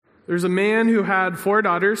There's a man who had 4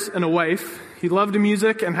 daughters and a wife. He loved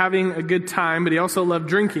music and having a good time, but he also loved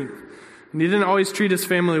drinking. And he didn't always treat his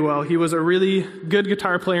family well. He was a really good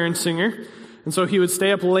guitar player and singer. And so he would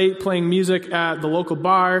stay up late playing music at the local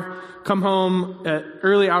bar, come home at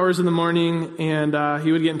early hours in the morning, and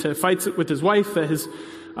he would get into fights with his wife that his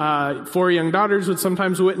 4 young daughters would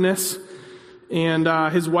sometimes witness.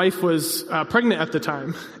 And his wife was pregnant at the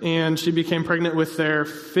time, and she became pregnant with their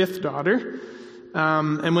 5th daughter.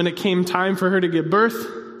 And when it came time for her to give birth,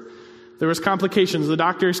 there was complications. The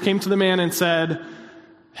doctors came to the man and said,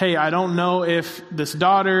 "Hey, I don't know if this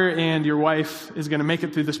daughter and your wife is going to make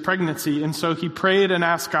it through this pregnancy." And so he prayed and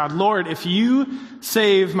asked God, "Lord, if you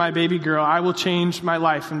save my baby girl, I will change my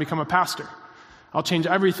life and become a pastor. I'll change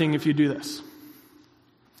everything if you do this."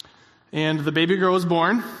 And the baby girl was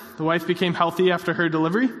born. The wife became healthy after her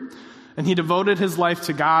delivery, and he devoted his life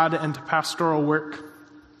to God and to pastoral work.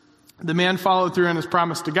 The man followed through on his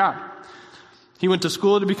promise to God. He went to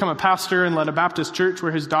school to become a pastor and led a Baptist church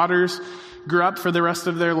where his daughters grew up for the rest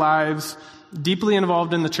of their lives, deeply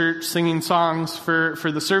involved in the church, singing songs for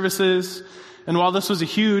the services. And while this was a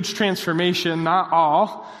huge transformation, not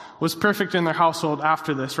all was perfect in their household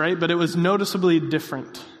after this, right? But it was noticeably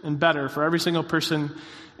different and better for every single person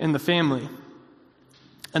in the family.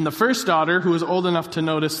 And the first daughter, who was old enough to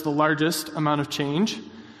notice the largest amount of change,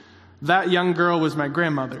 that young girl was my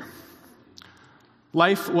grandmother.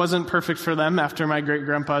 Life wasn't perfect for them after my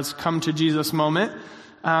great-grandpa's come to Jesus moment.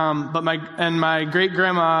 But my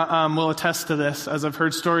great-grandma will attest to this, as I've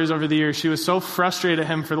heard stories over the years. She was so frustrated at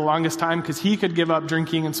him for the longest time because he could give up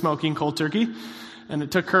drinking and smoking cold turkey. And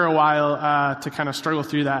it took her a while to kind of struggle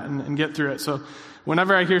through that and get through it. So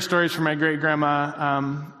whenever I hear stories from my great-grandma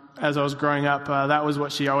as I was growing up, that was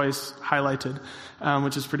what she always highlighted,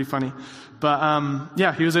 which is pretty funny.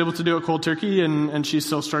 But he was able to do it cold turkey, and she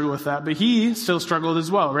still struggled with that. But he still struggled as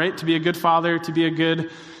well, right? To be a good father, to be a good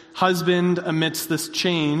husband amidst this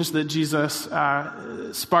change that Jesus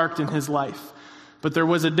sparked in his life. But there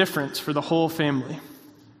was a difference for the whole family.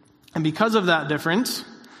 And because of that difference,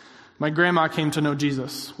 my grandma came to know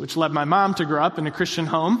Jesus, which led my mom to grow up in a Christian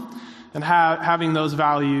home and having those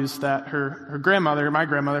values that her grandmother, my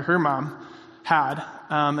grandmother, her mom, had.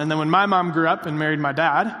 And then when my mom grew up and married my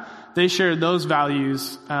dad, they shared those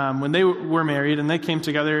values when they were married, and they came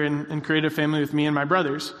together and created a family with me and my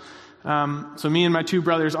brothers. So me and my 2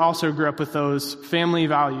 brothers also grew up with those family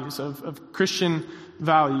values of Christian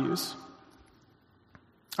values.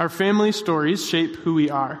 Our family stories shape who we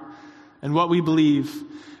are and what we believe,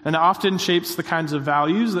 and it often shapes the kinds of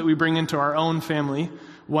values that we bring into our own family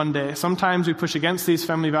one day. Sometimes we push against these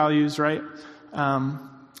family values, right?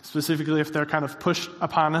 Specifically if they're kind of pushed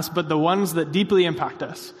upon us, but the ones that deeply impact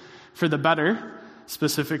us for the better,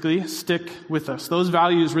 specifically, stick with us. Those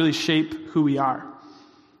values really shape who we are.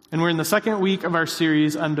 And we're in the 2nd week of our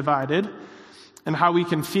series, Undivided, and how we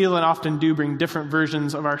can feel and often do bring different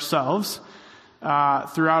versions of ourselves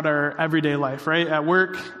throughout our everyday life, right? At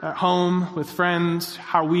work, at home, with friends,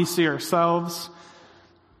 how we see ourselves.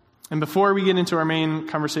 And before we get into our main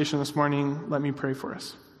conversation this morning, let me pray for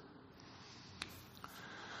us.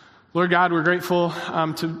 Lord God, we're grateful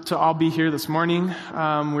to all be here this morning.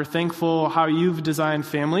 We're thankful how you've designed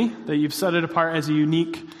family, that you've set it apart as a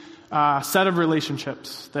unique set of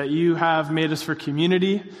relationships, that you have made us for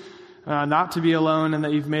community, not to be alone, and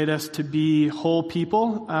that you've made us to be whole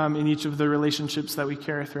people in each of the relationships that we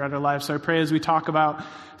carry throughout our lives. So I pray as we talk about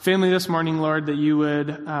family this morning, Lord, that you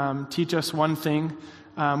would teach us one thing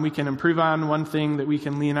we can improve on, one thing that we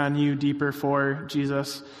can lean on you deeper for,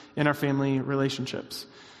 Jesus, in our family relationships.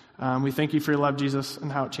 We thank you for your love, Jesus,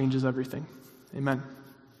 and how it changes everything. Amen.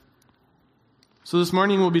 So this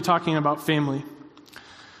morning we'll be talking about family.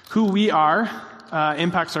 Who we are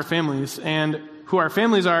impacts our families, and who our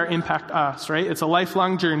families are impact us, right? It's a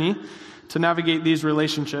lifelong journey to navigate these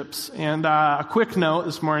relationships. And a quick note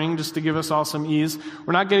this morning, just to give us all some ease,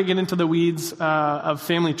 we're not going to get into the weeds of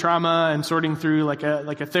family trauma and sorting through like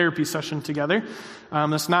a therapy session together.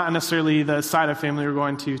 That's not necessarily the side of family we're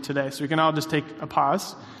going to today. So we can all just take a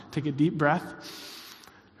pause, take a deep breath.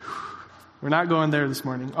 We're not going there this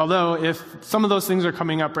morning. Although if some of those things are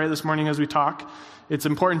coming up right this morning as we talk, it's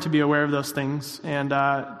important to be aware of those things and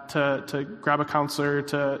to grab a counselor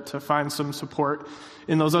to find some support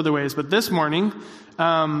in those other ways. But this morning,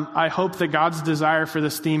 I hope that God's desire for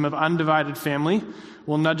this theme of undivided family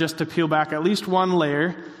will nudge us to peel back at least one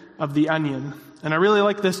layer of the onion. And I really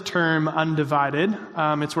like this term, undivided.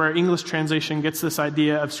 It's where our English translation gets this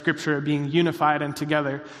idea of Scripture being unified and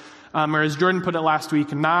together. Or as Jordan put it last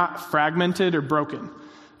week, not fragmented or broken.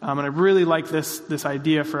 And I really like this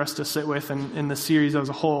idea for us to sit with in the series as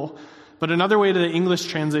a whole, But another way to the English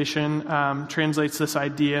translation translates this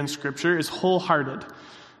idea in Scripture is wholehearted.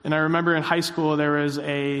 And I remember in high school there was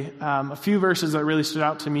a few verses that really stood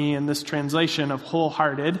out to me in this translation of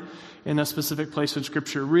wholehearted in a specific place in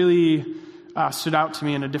Scripture really stood out to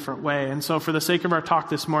me in a different way. And so for the sake of our talk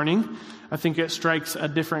this morning, I think it strikes a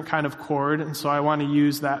different kind of chord. And so I want to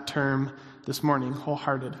use that term this morning,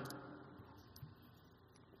 wholehearted.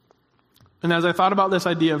 And as I thought about this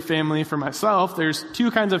idea of family for myself, there's two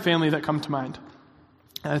kinds of family that come to mind.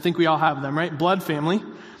 And I think we all have them, right? Blood family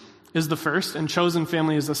is the first, and chosen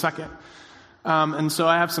family is the second. And so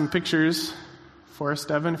I have some pictures for us,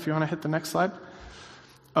 Devin, if you want to hit the next slide,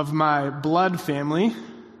 of my blood family.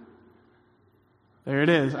 There it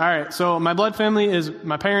is. All right, so my blood family is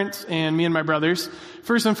my parents and me and my brothers,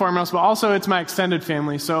 first and foremost, but also it's my extended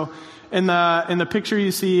family. So in the picture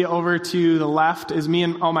you see over to the left is me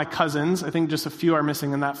and all my cousins. I think just a few are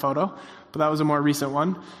missing in that photo, but that was a more recent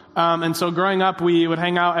one. And so growing up, we would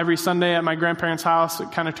hang out every Sunday at my grandparents' house.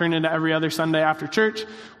 It kind of turned into every other Sunday after church.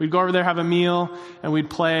 We'd go over there, have a meal, and we'd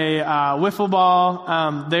play wiffle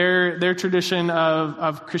ball. Their tradition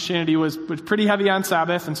of Christianity was pretty heavy on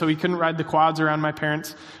Sabbath, and so we couldn't ride the quads around my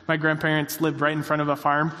parents. My grandparents lived right in front of a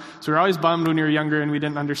farm, so we were always bummed when we were younger and we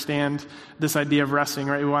didn't understand this idea of resting,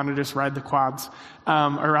 right? We wanted to just ride the quads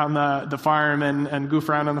around the farm and goof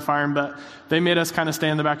around on the farm, but they made us kind of stay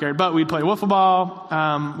in the backyard. But we'd play wiffle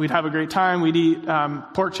ball, we'd have a great time, we'd eat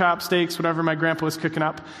pork chop, steaks, whatever my grandpa was cooking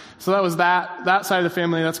up. So that was that side of the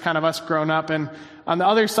family. That's kind of us growing up. And on the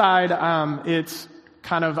other side, it's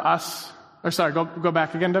kind of us, or sorry, go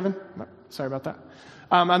back again, Devin. No, sorry about that.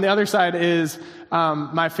 On the other side is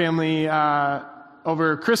my family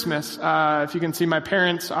over Christmas. If you can see, my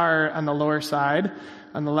parents are on the lower side,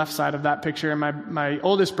 on the left side of that picture, and my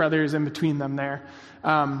oldest brother is in between them there.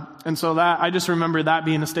 And so I just remember that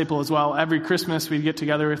being a staple as well. Every Christmas we'd get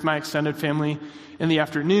together with my extended family in the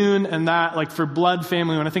afternoon, and that, like for blood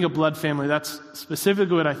family, when I think of blood family, that's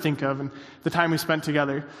specifically what I think of and the time we spent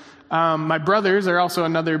together. My brothers are also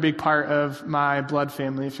another big part of my blood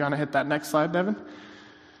family. If you want to hit that next slide, Devin.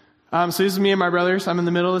 So this is me and my brothers. I'm in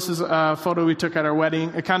the middle. This is a photo we took at our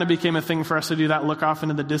wedding. It kind of became a thing for us to do that look off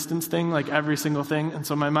into the distance thing, like every single thing. And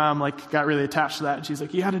so my mom got really attached to that. And she's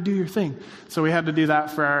like, you had to do your thing. So we had to do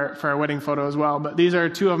that for our wedding photo as well. But these are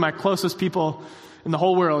two of my closest people in the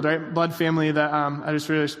whole world, right? Blood family that I just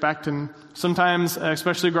really respect. And sometimes,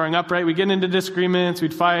 especially growing up, right, we get into disagreements,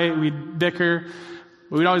 we'd fight, we'd bicker,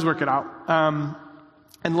 but we'd always work it out.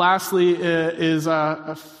 And lastly is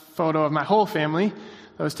a photo of my whole family.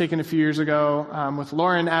 That was taken a few years ago with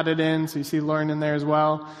Lauren added in, so you see Lauren in there as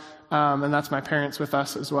well. And that's my parents with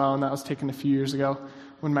us as well, and that was taken a few years ago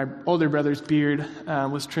when my older brother's beard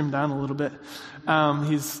was trimmed down a little bit.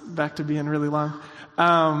 He's back to being really long.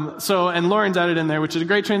 And Lauren's added in there, which is a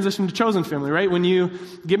great transition to chosen family, right? When you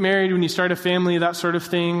get married, when you start a family, that sort of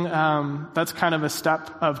thing, that's kind of a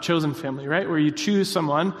step of chosen family, right? Where you choose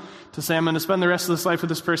someone to say, I'm going to spend the rest of this life with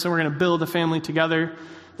this person, we're going to build a family together.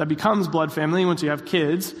 That becomes blood family once you have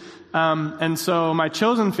kids. And so my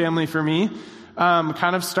chosen family for me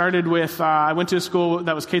kind of started with, I went to a school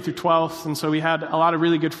that was K through 12th, and so we had a lot of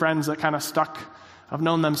really good friends that kind of stuck. I've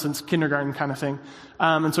known them since kindergarten kind of thing.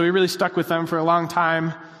 And so we really stuck with them for a long time.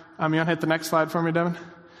 You want to hit the next slide for me, Devin?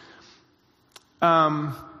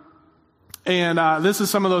 This is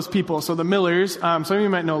some of those people. So the Millers, some of you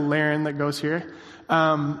might know Laren that goes here.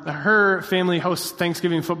 Her family hosts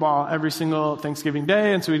Thanksgiving football every single Thanksgiving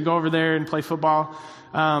day, and so we'd go over there and play football.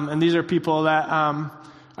 And these are people that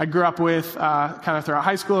I grew up with kind of throughout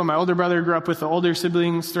high school. My older brother grew up with the older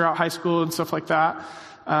siblings throughout high school and stuff like that.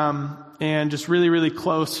 And just really, really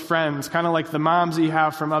close friends, kind of like the moms that you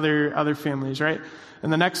have from other families, right?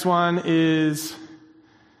 And the next one is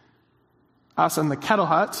us and the Kettle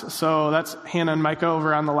Hut. So that's Hannah and Micah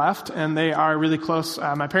over on the left, and they are really close.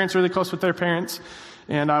 My parents are really close with their parents,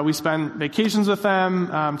 and we spend vacations with them,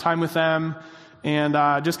 time with them, and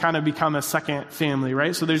just kind of become a second family,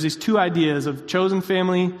 right? So there's these two ideas of chosen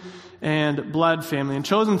family and blood family. And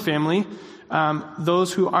chosen family,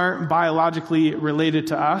 those who aren't biologically related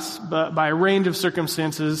to us, but by a range of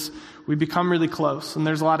circumstances, we become really close, and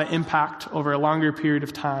there's a lot of impact over a longer period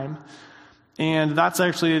of time. And that's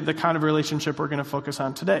actually the kind of relationship we're going to focus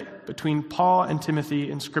on today between Paul and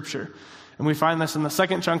Timothy in Scripture. And we find this in the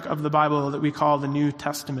second chunk of the Bible that we call the New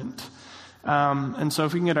Testament. And so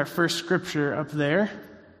if we can get our first scripture up there,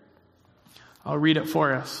 I'll read it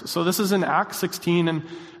for us. So this is in Acts 16, and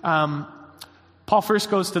Paul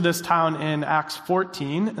first goes to this town in Acts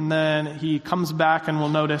 14, and then he comes back, and we'll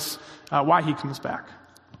notice why he comes back.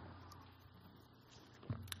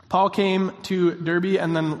 Paul came to Derbe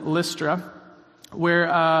and then Lystra, where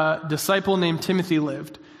a disciple named Timothy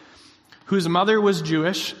lived, whose mother was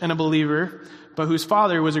Jewish and a believer, but whose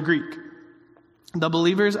father was a Greek. The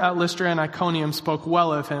believers at Lystra and Iconium spoke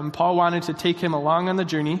well of him. Paul wanted to take him along on the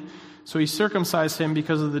journey, so he circumcised him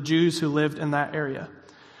because of the Jews who lived in that area.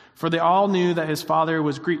 For they all knew that his father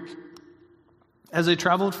was Greek. As they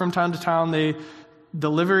traveled from town to town, they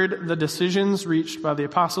delivered the decisions reached by the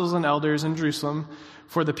apostles and elders in Jerusalem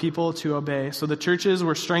for the people to obey. So the churches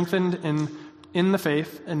were strengthened in the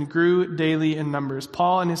faith and grew daily in numbers.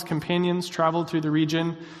 Paul and his companions traveled through the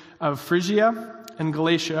region of Phrygia and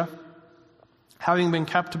Galatia, having been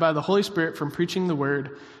kept by the Holy Spirit from preaching the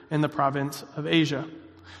word in the province of Asia.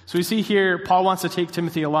 So we see here, Paul wants to take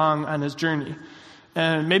Timothy along on his journey.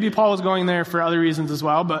 And maybe Paul was going there for other reasons as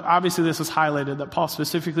well, but obviously this is highlighted, that Paul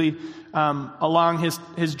specifically, along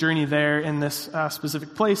his journey there in this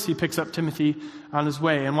specific place, he picks up Timothy on his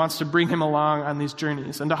way and wants to bring him along on these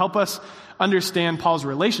journeys. And to help us understand Paul's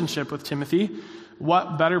relationship with Timothy,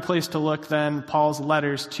 what better place to look than Paul's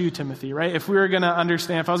letters to Timothy, right? If I was going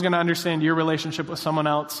to understand your relationship with someone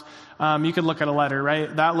else, you could look at a letter,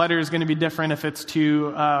 right? That letter is going to be different if it's to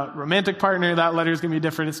a romantic partner. That letter is going to be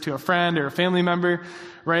different if it's to a friend or a family member,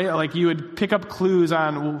 right? Like you would pick up clues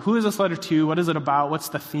on, well, who is this letter to? What is it about? What's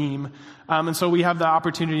the theme? And so we have the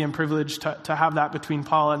opportunity and privilege to have that between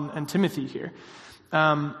Paul and Timothy here.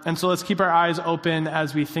 And so let's keep our eyes open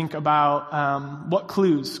as we think about what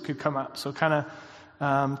clues could come up. So kind of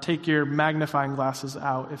take your magnifying glasses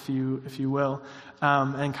out, if you will,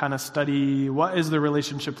 and kind of study what is the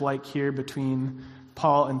relationship like here between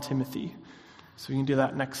Paul and Timothy. So you can do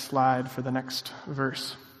that next slide for the next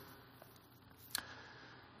verse.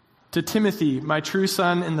 To Timothy, my true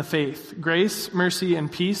son in the faith, grace, mercy,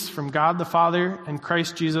 and peace from God the Father and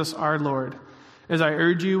Christ Jesus our Lord. As I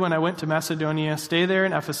urge you when I went to Macedonia, stay there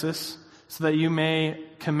in Ephesus, so that you may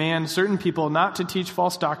command certain people not to teach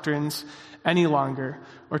false doctrines any longer,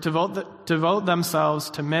 or to devote themselves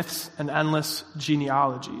to myths and endless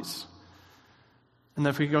genealogies. And then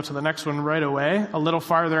if we go to the next one right away, a little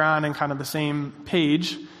farther on in kind of the same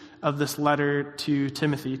page of this letter to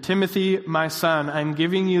Timothy. Timothy, my son, I'm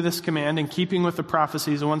giving you this command in keeping with the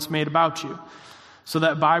prophecies once made about you, so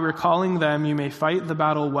that by recalling them you may fight the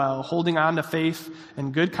battle well, holding on to faith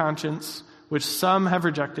and good conscience, which some have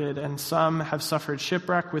rejected and some have suffered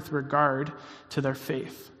shipwreck with regard to their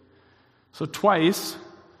faith. So twice,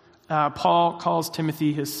 Paul calls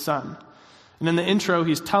Timothy his son. And in the intro,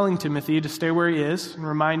 he's telling Timothy to stay where he is and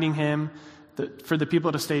reminding him that for the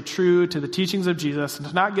people to stay true to the teachings of Jesus and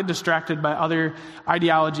to not get distracted by other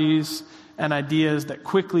ideologies and ideas that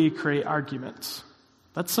quickly create arguments.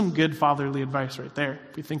 That's some good fatherly advice right there,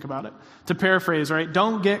 if we think about it. To paraphrase, right?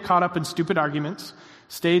 Don't get caught up in stupid arguments.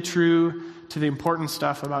 Stay true to the important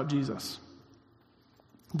stuff about Jesus.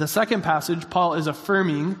 The second passage, Paul is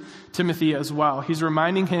affirming Timothy as well. He's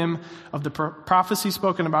reminding him of the prophecy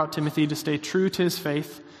spoken about Timothy to stay true to his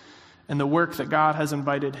faith and the work that God has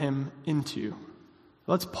invited him into.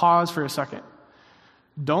 Let's pause for a second.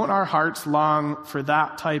 Don't our hearts long for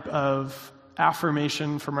that type of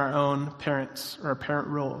affirmation from our own parents or our parent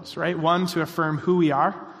roles, right? One, to affirm who we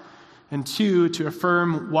are, and two, to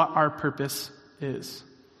affirm what our purpose is.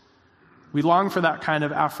 We long for that kind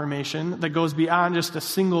of affirmation that goes beyond just a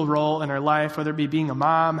single role in our life, whether it be being a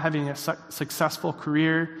mom, having a successful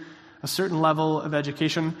career, a certain level of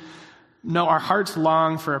education. No, our hearts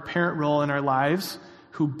long for a parent role in our lives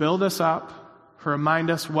who build us up, who remind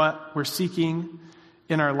us what we're seeking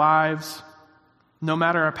in our lives. No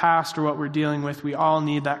matter our past or what we're dealing with, we all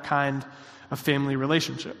need that kind of family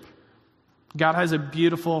relationship. God has a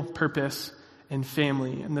beautiful purpose in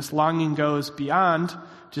family, and this longing goes beyond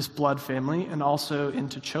just blood family and also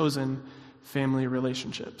into chosen family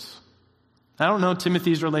relationships. I don't know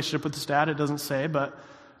Timothy's relationship with his dad, it doesn't say, but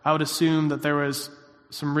I would assume that there was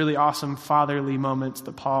some really awesome fatherly moments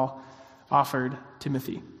that Paul offered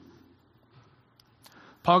Timothy.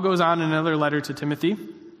 Paul goes on in another letter to Timothy,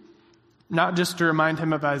 not just to remind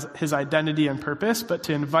him of his identity and purpose, but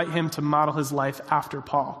to invite him to model his life after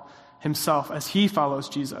Paul himself as he follows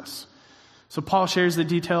Jesus. So Paul shares the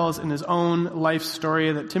details in his own life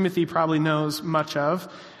story that Timothy probably knows much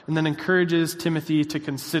of, and then encourages Timothy to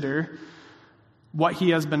consider what he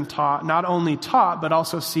has been taught, not only taught, but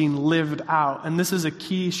also seen lived out. And this is a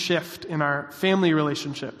key shift in our family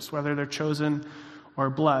relationships, whether they're chosen or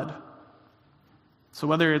blood. So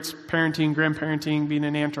whether it's parenting, grandparenting, being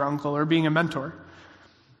an aunt or uncle, or being a mentor,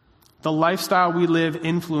 the lifestyle we live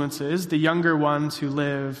influences the younger ones who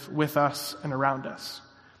live with us and around us.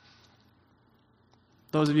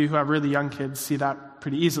 Those of you who have really young kids see that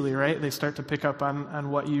pretty easily, right? They start to pick up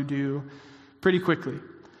on what you do pretty quickly.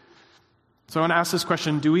 So I want to ask this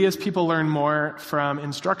question: do we as people learn more from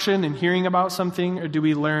instruction and hearing about something, or do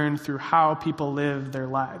we learn through how people live their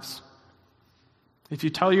lives? If you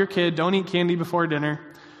tell your kid, don't eat candy before dinner,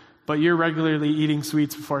 but you're regularly eating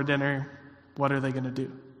sweets before dinner, what are they going to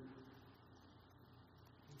do?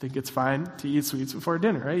 Think it's fine to eat sweets before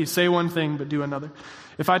dinner, right? You say one thing, but do another.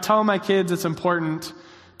 If I tell my kids it's important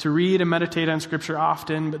to read and meditate on Scripture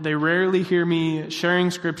often, but they rarely hear me sharing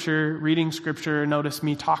Scripture, reading Scripture, notice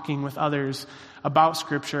me talking with others about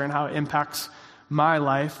Scripture and how it impacts my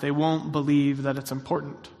life, they won't believe that it's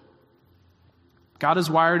important. God has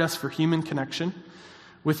wired us for human connection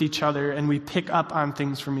with each other, and we pick up on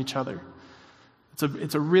things from each other.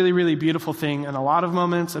 It's a really, really beautiful thing in a lot of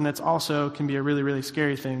moments, and it's also can be a really, really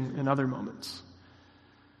scary thing in other moments.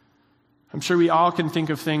 I'm sure we all can think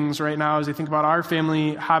of things right now as we think about our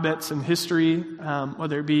family habits and history,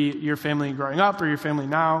 whether it be your family growing up or your family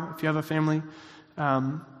now, if you have a family.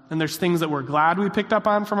 And there's things that we're glad we picked up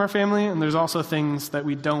on from our family, and there's also things that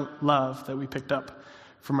we don't love that we picked up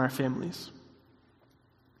from our families.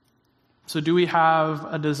 So do we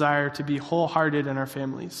have a desire to be wholehearted in our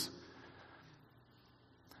families?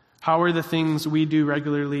 How are the things we do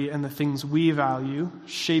regularly and the things we value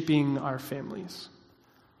shaping our families?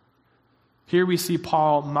 Here we see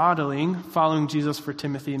Paul modeling following Jesus for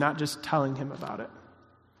Timothy, not just telling him about it.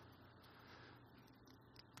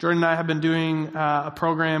 Jordan and I have been doing a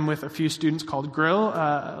program with a few students called Grill,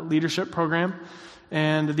 a leadership program.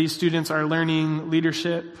 And these students are learning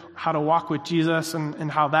leadership, how to walk with Jesus,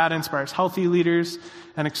 and how that inspires healthy leaders,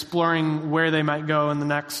 and exploring where they might go in the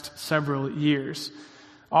next several years,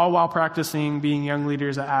 all while practicing being young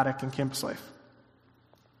leaders at Alec and Campus Life.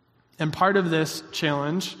 And part of this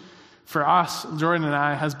challenge for us, Jordan and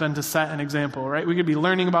I, has been to set an example, right? We could be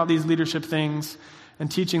learning about these leadership things and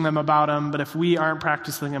teaching them about them, but if we aren't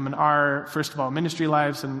practicing them in our, first of all, ministry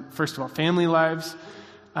lives and first of all, family lives,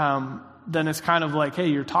 then it's kind of like, hey,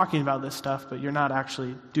 you're talking about this stuff, but you're not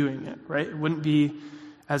actually doing it, right? It wouldn't be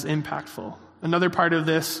as impactful. Another part of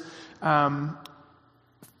this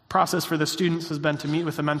process for the students has been to meet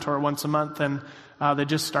with a mentor once a month, and they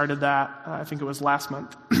just started that, I think it was last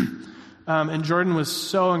month. And Jordan was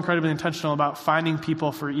so incredibly intentional about finding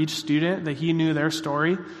people for each student that he knew their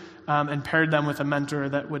story, and paired them with a mentor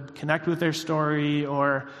that would connect with their story,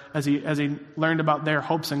 or as he learned about their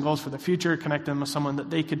hopes and goals for the future, connect them with someone that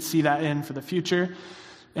they could see that in for the future.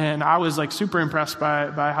 And I was super impressed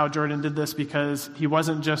by how Jordan did this, because he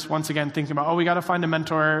wasn't just once again thinking about, we got to find a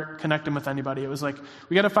mentor, connect them with anybody. It was like,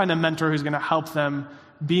 we got to find a mentor who's going to help them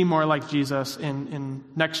be more like Jesus in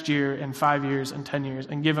next year, in 5 years, in 10 years,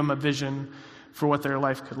 and give them a vision for what their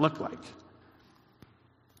life could look like.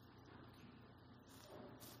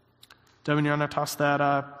 Devin, you want to toss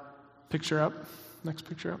that picture up? Next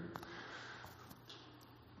picture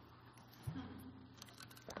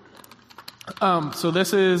up. So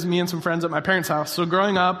this is me and some friends at my parents' house. So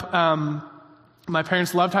growing up, my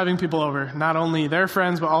parents loved having people over. Not only their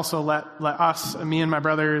friends, but also let us, me and my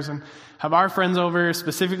brothers, and have our friends over,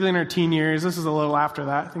 specifically in our teen years. This is a little after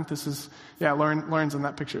that. I think this is, Lauren's in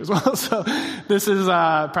that picture as well. So this is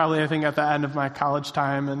probably, I think, at the end of my college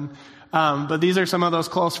time. And but these are some of those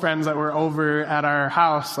close friends that were over at our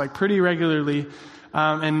house, pretty regularly.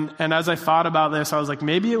 And as I thought about this, I was like,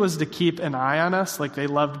 maybe it was to keep an eye on us. They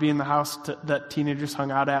loved being the house that teenagers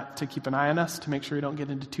hung out at, to keep an eye on us, to make sure we don't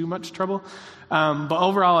get into too much trouble. But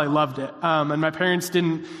overall, I loved it. And my parents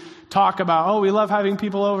didn't talk about, we love having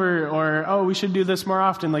people over, or, we should do this more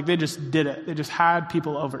often. They just did it. They just had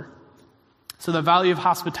people over. So the value of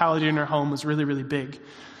hospitality in our home was really, really big.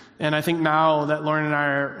 And I think now that Lauren and I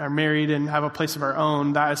are married and have a place of our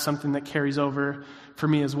own, that is something that carries over for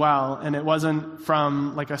me as well. And it wasn't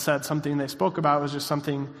from, like I said, something they spoke about. It was just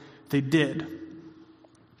something they did.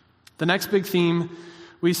 The next big theme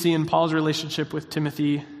we see in Paul's relationship with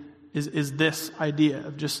Timothy is this idea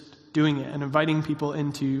of just doing it and inviting people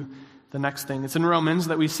into the next thing. It's in Romans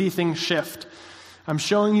that we see things shift. I'm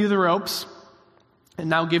showing you the ropes and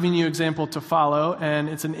now giving you an example to follow, and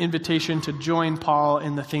it's an invitation to join Paul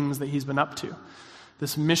in the things that he's been up to,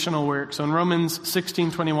 this missional work. So in Romans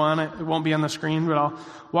 16:21, it won't be on the screen, but I'll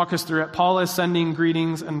walk us through it. Paul is sending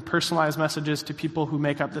greetings and personalized messages to people who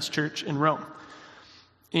make up this church in Rome.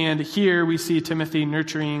 And here we see Timothy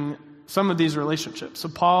nurturing some of these relationships. So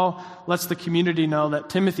Paul lets the community know that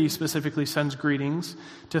Timothy specifically sends greetings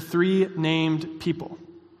to 3 named people.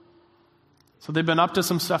 So they've been up to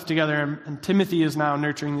some stuff together, and Timothy is now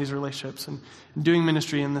nurturing these relationships and doing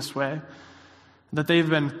ministry in this way, that they've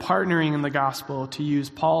been partnering in the gospel, to use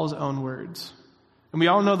Paul's own words. And we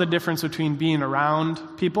all know the difference between being around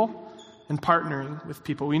people and partnering with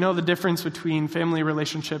people. We know the difference between family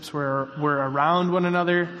relationships where we're around one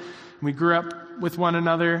another, and we grew up with one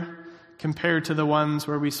another, compared to the ones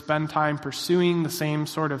where we spend time pursuing the same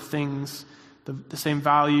sort of things, the same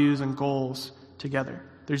values and goals together.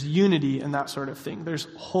 There's unity in that sort of thing. There's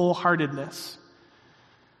wholeheartedness.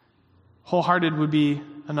 Wholehearted would be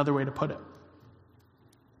another way to put it.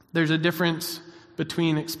 There's a difference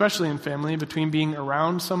between, especially in family, between being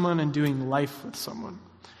around someone and doing life with someone.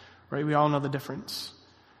 Right? We all know the difference.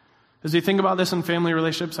 As we think about this in family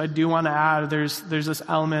relationships, I do want to add there's this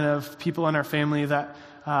element of people in our family that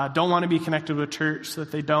don't want to be connected with church,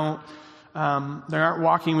 that they aren't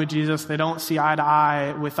walking with Jesus, they don't see eye to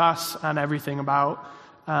eye with us on everything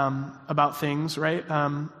about things, right?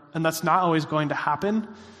 And that's not always going to happen.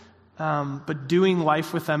 But doing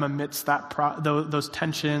life with them amidst those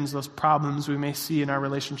tensions, those problems we may see in our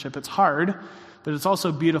relationship, it's hard, but it's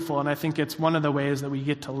also beautiful. And I think it's one of the ways that we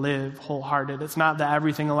get to live wholehearted. It's not that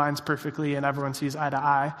everything aligns perfectly and everyone sees eye to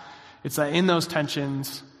eye. It's that in those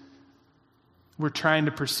tensions, we're trying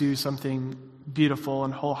to pursue something beautiful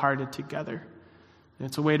and wholehearted together. And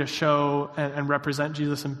it's a way to show and represent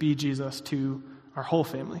Jesus and be Jesus to our whole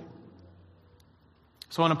family.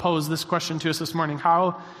 So I want to pose this question to us this morning.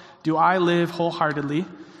 How do I live wholeheartedly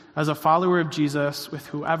as a follower of Jesus with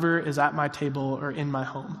whoever is at my table or in my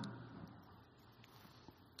home?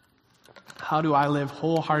 How do I live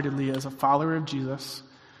wholeheartedly as a follower of Jesus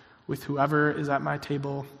with whoever is at my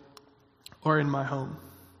table or in my home?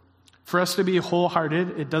 For us to be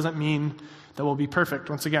wholehearted, it doesn't mean that we'll be perfect.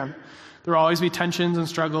 Once again, there will always be tensions and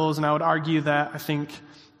struggles, and I would argue that I think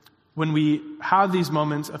when we have these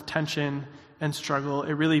moments of tension and struggle,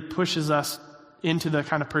 it really pushes us into the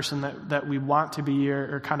kind of person that we want to be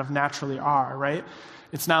or kind of naturally are, right?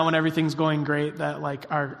 It's not when everything's going great that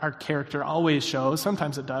like our character always shows.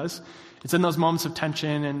 Sometimes it does. It's in those moments of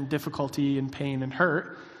tension and difficulty and pain and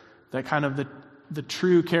hurt that kind of the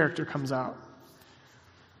true character comes out.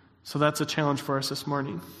 So that's a challenge for us this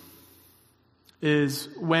morning, is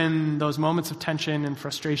when those moments of tension and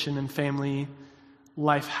frustration in family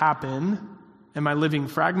life happen, am I living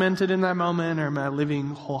fragmented in that moment or am I living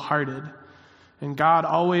wholehearted? And God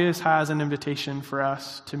always has an invitation for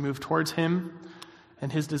us to move towards Him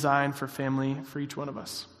and His design for family for each one of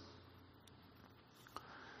us.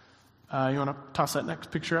 You want to toss that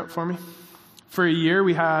next picture up for me? For a year,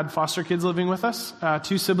 we had foster kids living with us,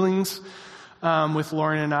 2 siblings with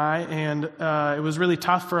Lauren and I, and it was really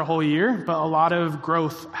tough for a whole year, but a lot of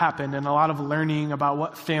growth happened and a lot of learning about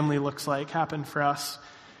what family looks like happened for us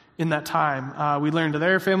in that time. We learned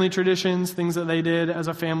their family traditions, things that they did as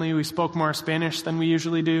a family. We spoke more Spanish than we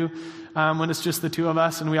usually do when it's just the two of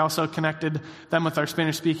us, and we also connected them with our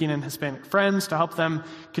Spanish-speaking and Hispanic friends to help them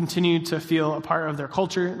continue to feel a part of their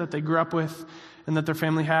culture that they grew up with and that their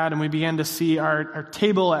family had. And we began to see our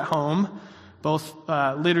table at home, both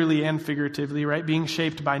literally and figuratively, right, being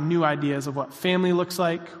shaped by new ideas of what family looks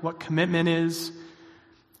like, what commitment is,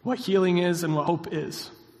 what healing is, and what hope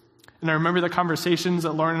is. And I remember the conversations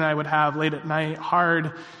that Lauren and I would have late at night,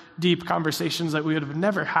 hard, deep conversations that we would have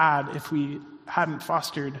never had if we hadn't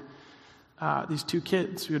fostered these 2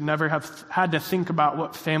 kids. We would never have had to think about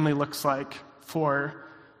what family looks like for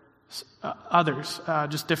others,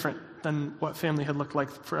 just different than what family had looked like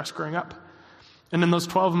for us growing up. And in those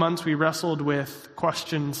 12 months, we wrestled with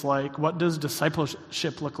questions like, what does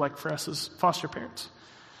discipleship look like for us as foster parents?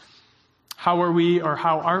 How are we or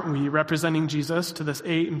how aren't we representing Jesus to this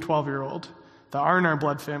 8 and 12-year-old that are in our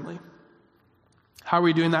blood family? How are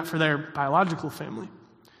we doing that for their biological family?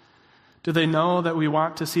 Do they know that we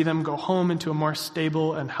want to see them go home into a more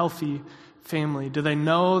stable and healthy family? Do they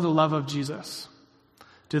know the love of Jesus?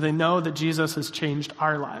 Do they know that Jesus has changed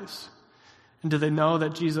our lives? And do they know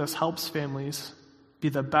that Jesus helps families be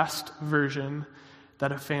the best version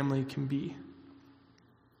that a family can be?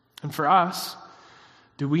 And for us,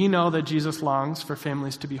 do we know that Jesus longs for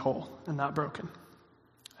families to be whole and not broken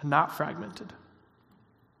and not fragmented?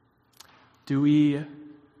 Do we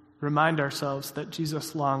remind ourselves that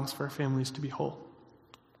Jesus longs for families to be whole?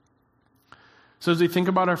 So as we think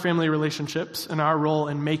about our family relationships and our role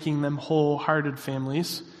in making them wholehearted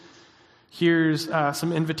families, here's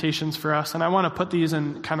some invitations for us. And I want to put these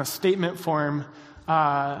in kind of statement form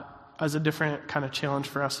as a different kind of challenge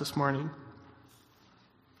for us this morning.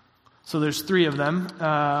 So there's 3 of them.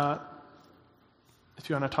 If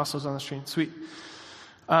you want to toss those on the screen. Sweet.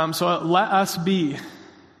 So let us be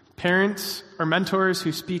parents or mentors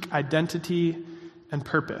who speak identity and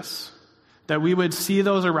purpose. That we would see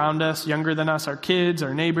those around us, younger than us, our kids,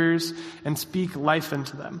 our neighbors, and speak life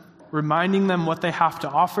into them, reminding them what they have to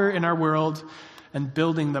offer in our world and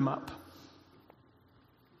building them up.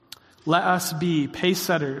 Let us be pace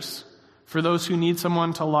setters for those who need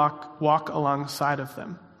someone to walk alongside of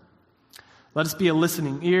them. Let us be a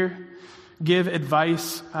listening ear, give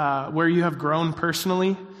advice where you have grown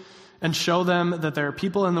personally, and show them that there are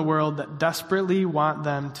people in the world that desperately want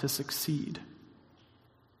them to succeed.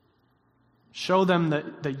 Show them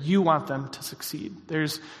that you want them to succeed.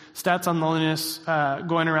 There's stats on loneliness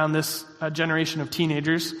going around this generation of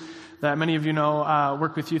teenagers that many of you know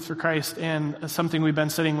work with Youth for Christ, and something we've been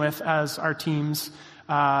sitting with as our teams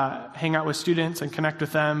hang out with students and connect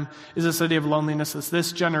with them is this idea of loneliness.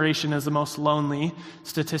 This generation is the most lonely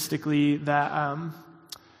statistically that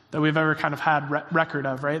we've ever kind of had record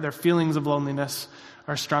of, right? Their feelings of loneliness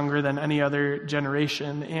are stronger than any other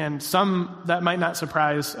generation. And some, that might not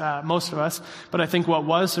surprise most of us, but I think what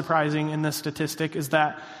was surprising in this statistic is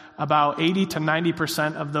that about 80 to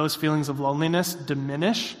 90% of those feelings of loneliness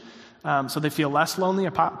diminish. So they feel less lonely,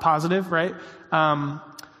 positive, right?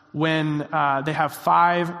 When they have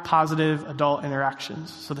 5 positive adult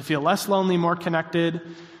interactions. So they feel less lonely, more connected,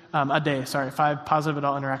 5 positive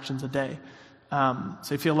adult interactions a day. So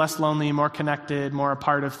they feel less lonely, more connected, more a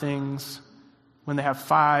part of things when they have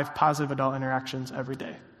 5 positive adult interactions every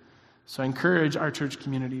day. So I encourage our church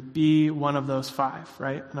community, be one of those 5,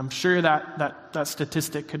 right? And I'm sure that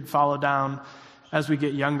statistic could follow down as we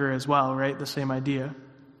get younger as well, right? The same idea.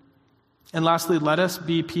 And lastly, let us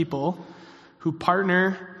be people who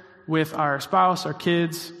partner with our spouse, our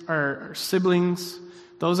kids, our siblings,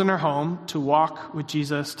 those in our home, to walk with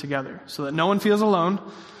Jesus together so that no one feels alone.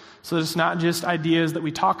 So it's not just ideas that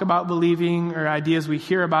we talk about believing or ideas we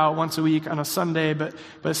hear about once a week on a Sunday, but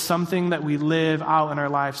something that we live out in our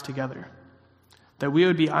lives together. That we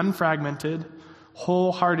would be unfragmented,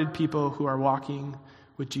 wholehearted people who are walking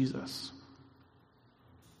with Jesus.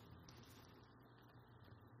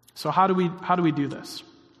 So how do we do this?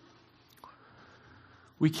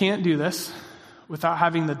 We can't do this without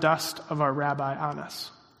having the dust of our rabbi on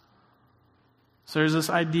us. So there's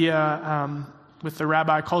this idea with the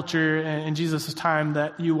rabbi culture in Jesus' time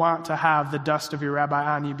that you want to have the dust of your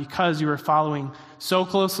rabbi on you because you were following so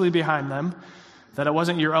closely behind them that it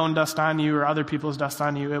wasn't your own dust on you or other people's dust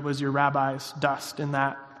on you, it was your rabbi's dust in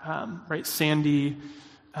that sandy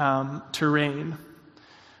terrain.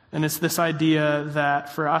 And it's this idea that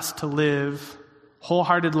for us to live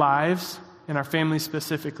wholehearted lives, in our family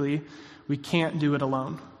specifically, we can't do it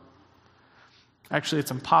alone. Actually,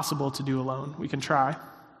 it's impossible to do alone. We can try.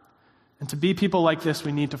 And to be people like this,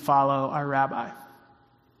 we need to follow our rabbi.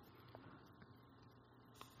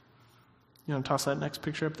 You want to toss that next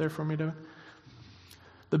picture up there for me, David?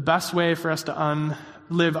 The best way for us to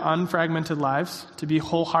live unfragmented lives, to be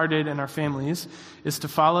wholehearted in our families, is to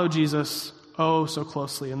follow Jesus so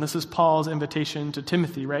closely. And this is Paul's invitation to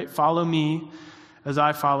Timothy, right? Follow me as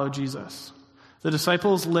I follow Jesus. The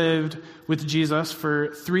disciples lived with Jesus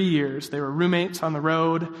for 3 years. They were roommates on the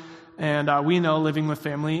road. And we know living with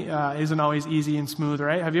family isn't always easy and smooth,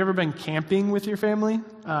 right? Have you ever been camping with your family?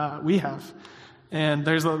 We have. And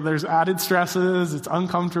there's added stresses. It's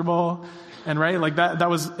uncomfortable. And right, like that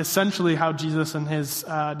was essentially how Jesus and his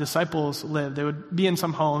disciples lived. They would be in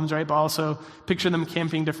some homes, right? But also picture them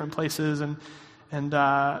camping different places and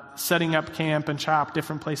setting up camp and shop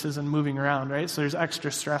different places and moving around, right? So there's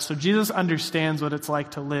extra stress. So Jesus understands what it's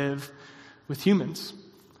like to live with humans,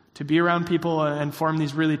 to be around people and form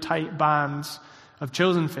these really tight bonds of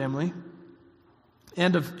chosen family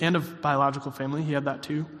and of biological family. He had that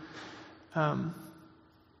too.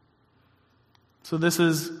 So this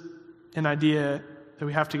is an idea that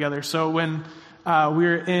we have together. So when we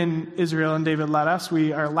were in Israel and David led us,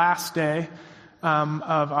 our last day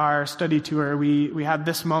of our study tour, we had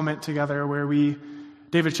this moment together where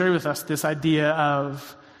David shared with us this idea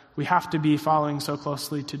of we have to be following so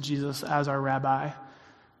closely to Jesus as our rabbi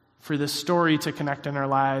for this story to connect in our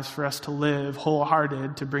lives, for us to live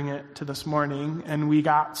wholehearted, to bring it to this morning. And we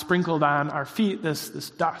got sprinkled on our feet this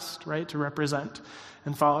dust, right, to represent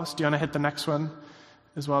and follow us. Do you want to hit the next one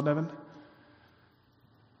as well, Devin?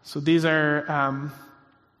 So these are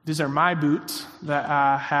my boots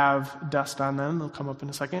that have dust on them. They'll come up in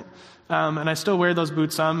a second. And I still wear those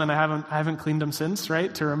boots some, and I haven't cleaned them since,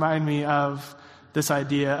 right, to remind me of this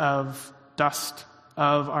idea of dust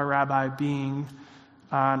of our rabbi being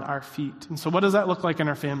on our feet. And so what does that look like in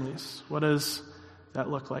our families? What does that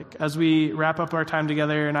look like? As we wrap up our time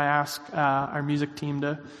together, and I ask our music team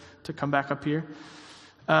to come back up here,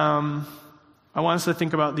 I want us to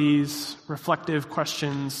think about these reflective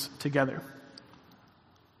questions together.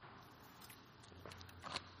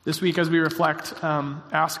 This week, as we reflect,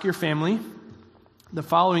 ask your family the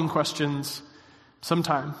following questions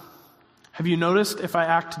sometime. Have you noticed if I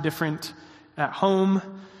act different at home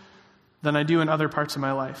than I do in other parts of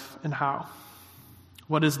my life, and how?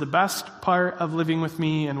 What is the best part of living with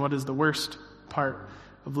me, and what is the worst part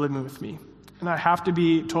of living with me? And I have to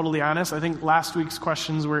be totally honest. I think last week's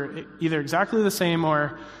questions were either exactly the same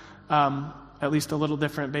or at least a little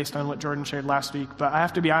different based on what Jordan shared last week. But I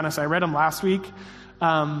have to be honest, I read them last week,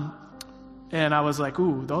 and I was like,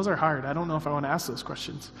 ooh, those are hard. I don't know if I want to ask those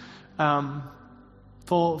questions.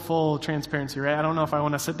 Full transparency, right? I don't know if I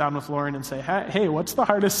want to sit down with Lauren and say, hey, what's the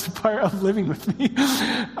hardest part of living with me?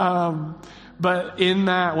 But in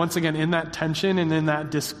that, once again, in that tension and in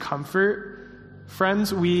that discomfort,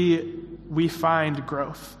 friends, we find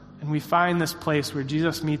growth. And we find this place where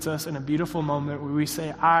Jesus meets us in a beautiful moment where we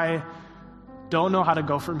say, I don't know how to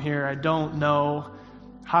go from here. I don't know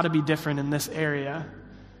how to be different in this area.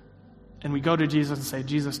 And we go to Jesus and say,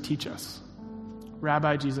 Jesus, teach us.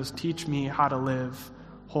 Rabbi Jesus, teach me how to live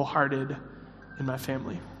wholehearted in my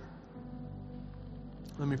family.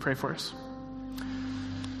 Let me pray for us.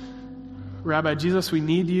 Rabbi Jesus, we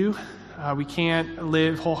need you. We can't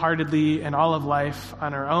live wholeheartedly in all of life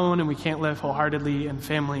on our own, and we can't live wholeheartedly in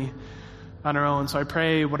family on our own. So I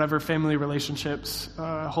pray whatever family relationships,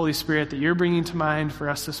 Holy Spirit, that you're bringing to mind for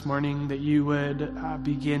us this morning, that you would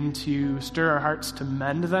begin to stir our hearts to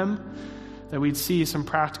mend them, that we'd see some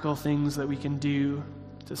practical things that we can do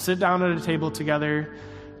to sit down at a table together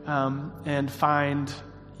and find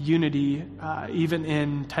unity, even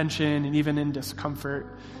in tension and even in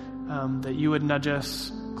discomfort, that you would nudge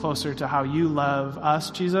us closer to how you love us,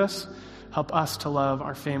 Jesus. Help us to love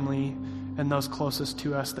our family and those closest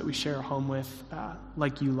to us that we share a home with,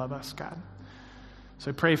 like you love us, God. So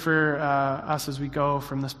I pray for us as we go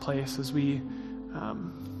from this place, as we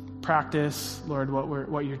practice, Lord,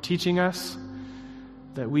 what you're teaching us,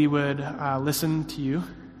 that we would listen to you,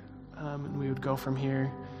 and we would go from here,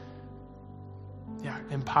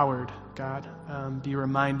 empowered, God. Be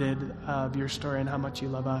reminded of your story and how much you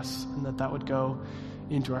love us, and that would go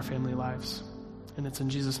into our family lives. And it's in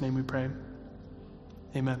Jesus' name we pray.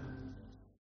 Amen.